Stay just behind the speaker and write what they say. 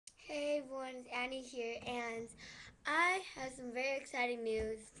Annie here, and I have some very exciting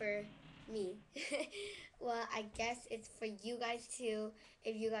news for me. Well, I guess it's for you guys too,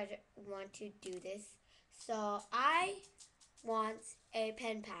 if you guys want to do this. So, I want a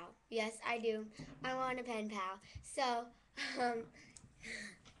pen pal. Yes, I do. I want a pen pal. So, um,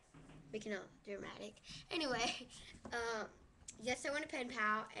 making it dramatic. Anyway, um, yes, I want a pen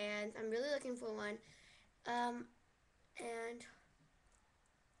pal, and I'm really looking for one. And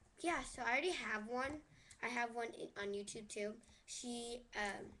yeah, so I already have one. I have one on YouTube too. She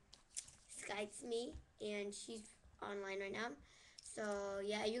Skypes me, and she's online right now. So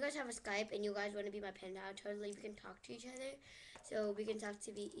yeah, you guys have a Skype, and you guys want to be my pen pal. Totally, we can talk to each other. So we can talk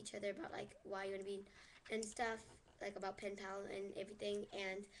to each other about like why you want to be and stuff, like about pen pal and everything.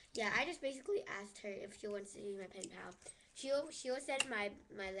 And yeah, I just basically asked her if she wants to be my pen pal. She'll send my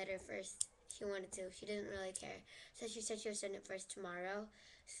letter first. She wanted to. She didn't really care. So she said she'll send it first tomorrow.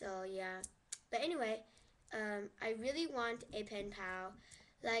 So yeah. But anyway, I really want a pen pal,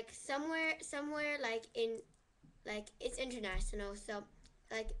 like somewhere like in like it's international. So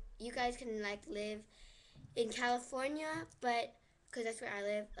like you guys can like live in California, but because that's where I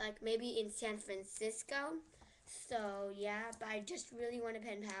live, like maybe in San Francisco. So yeah, but I just really want a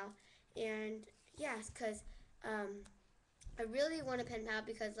pen pal, and yes, because um, I really want a pen pal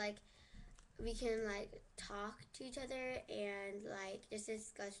because like we can like talk to each other and like just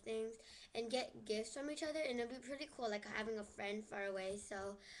discuss things and get gifts from each other, and it'll be pretty cool like having a friend far away. So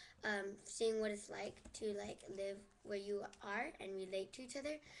seeing what it's like to like live where you are and relate to each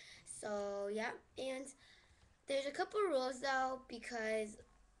other. So yeah, and there's a couple rules though, because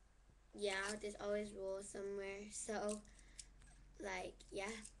yeah, there's always rules somewhere. So like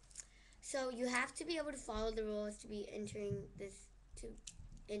yeah, so you have to be able to follow the rules to be entering this, to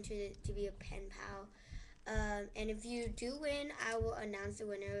enter to be a pen pal. And if you do win, I will announce the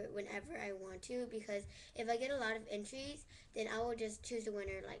winner whenever I want to, because if I get a lot of entries, then I will just choose the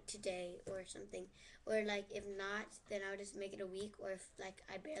winner like today or something. Or like if not, then I'll just make it a week. Or if like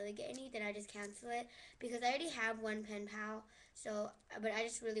I barely get any, then I just cancel it, because I already have one pen pal. So, but I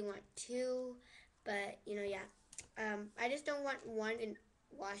just really want two. But yeah. I just don't want one in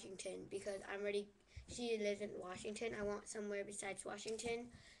Washington, because I'm already. She lives in Washington. I want somewhere besides Washington.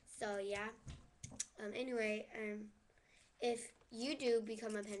 So yeah. Anyway, if you do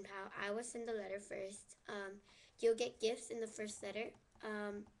become a pen pal, I will send the letter first. You'll get gifts in the first letter.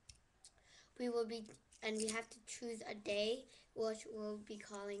 Um, we will be, and we have to choose a day, which we'll be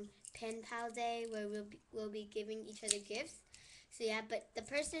calling Pen Pal Day, where we'll be giving each other gifts. So yeah, but the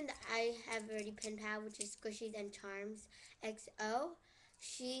person that I have already pen pal, which is Squishies and Charms XO,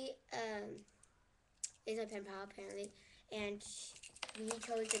 she is a pen pal apparently, and we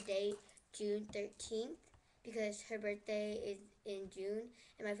chose the date June 13th because her birthday is in June,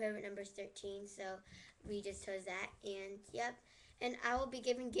 and my favorite number is 13, so we just chose that. And yep, and I will be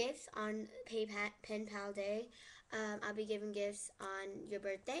giving gifts on Pen Pal Day. I'll be giving gifts on your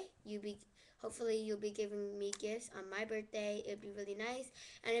birthday. Hopefully you'll be giving me gifts on my birthday. It'd be really nice.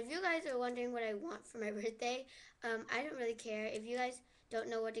 And if you guys are wondering what I want for my birthday, I don't really care. If you guys don't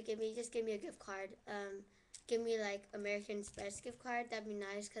know what to give me, just give me a gift card. Give me like American Express gift card. That'd be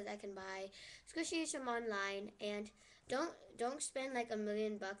nice, because I can buy squishies from online. And don't spend like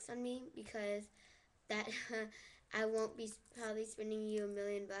 $1,000,000 on me, because that I won't be probably spending you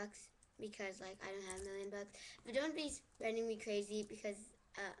 $1,000,000, because like I don't have $1,000,000. But don't be spending me crazy, because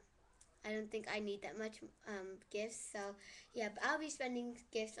I don't think I need that much gifts. So yeah, but I'll be spending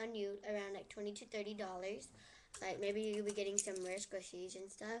gifts on you around like $20 to $30. Like maybe you'll be getting some rare squishies and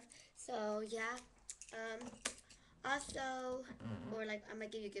stuff. So yeah. Um, Also, or like I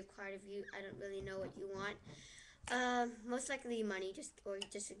might give you a gift card if you. I don't really know what you want. Most likely money, just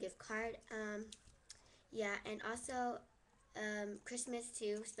a gift card. Yeah, and also Christmas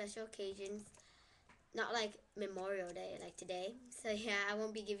too, special occasions. Not like Memorial Day, like today. So yeah, I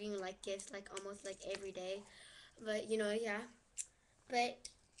won't be giving you like gifts like almost like every day, but yeah. But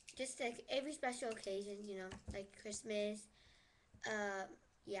just like every special occasion, like Christmas. Uh,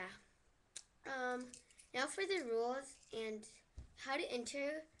 yeah. Um, Now for the rules and how to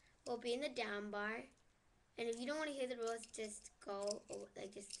enter will be in the down bar. And if you don't want to hear the rules, just go,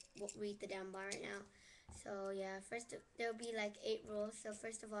 like just read the down bar right now. So yeah, first there'll be like 8 rules. So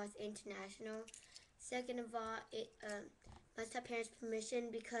first of all, it's international. Second of all, it must have parents'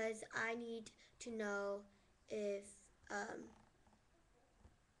 permission, because I need to know if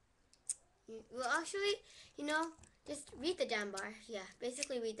well, actually, just read the down bar. Yeah,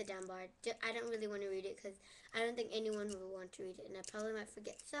 basically read the down bar. I don't really want to read it, because I don't think anyone will want to read it, and I probably might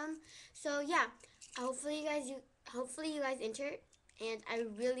forget some. So yeah, hopefully you guys enter, and I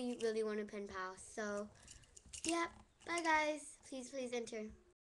really, really want a pen pal. So, yeah, bye guys. Please enter.